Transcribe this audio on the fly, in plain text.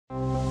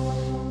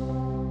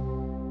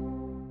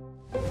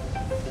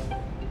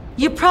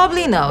You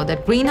probably know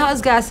that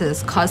greenhouse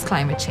gases cause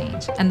climate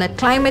change and that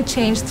climate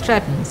change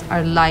threatens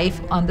our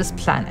life on this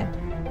planet.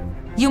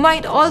 You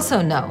might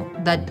also know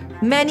that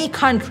many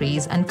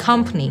countries and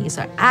companies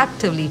are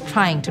actively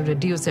trying to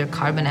reduce their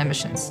carbon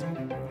emissions.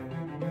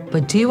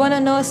 But do you want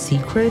to know a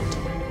secret?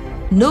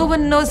 No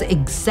one knows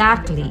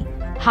exactly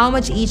how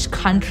much each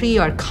country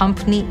or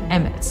company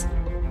emits,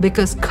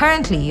 because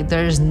currently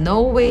there is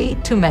no way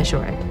to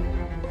measure it.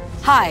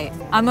 Hi,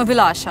 I'm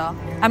Abhilasha.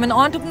 I'm an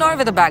entrepreneur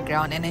with a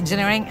background in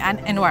engineering and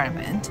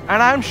environment.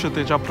 And I'm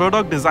Kshitij, a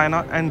product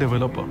designer and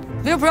developer.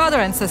 We're brother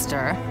and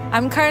sister.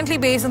 I'm currently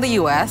based in the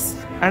US.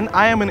 And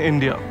I am in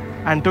India.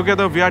 And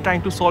together we are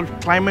trying to solve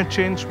climate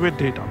change with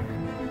data.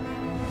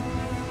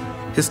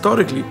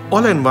 Historically,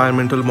 all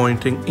environmental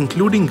monitoring,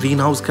 including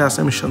greenhouse gas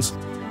emissions,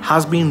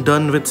 has been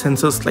done with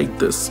sensors like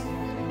this.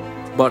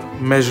 But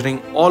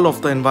measuring all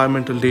of the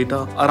environmental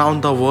data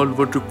around the world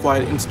would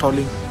require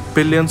installing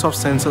billions of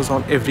sensors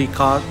on every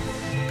car,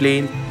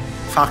 plane,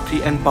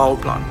 factory and power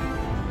plant.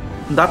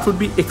 That would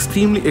be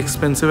extremely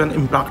expensive and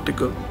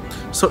impractical.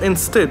 So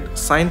instead,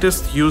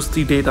 scientists use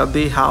the data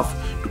they have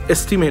to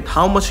estimate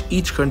how much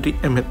each country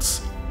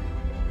emits.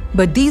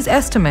 But these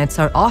estimates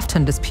are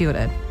often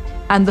disputed,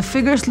 and the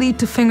figures lead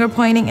to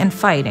finger-pointing and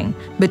fighting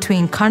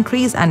between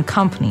countries and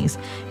companies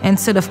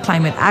instead of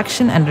climate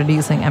action and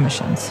reducing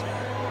emissions.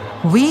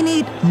 We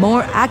need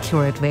more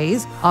accurate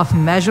ways of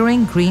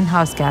measuring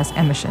greenhouse gas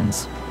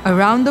emissions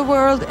around the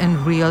world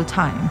in real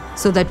time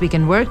so that we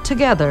can work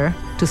together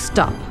to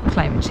stop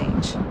climate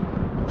change.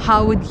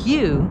 How would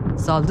you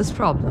solve this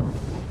problem?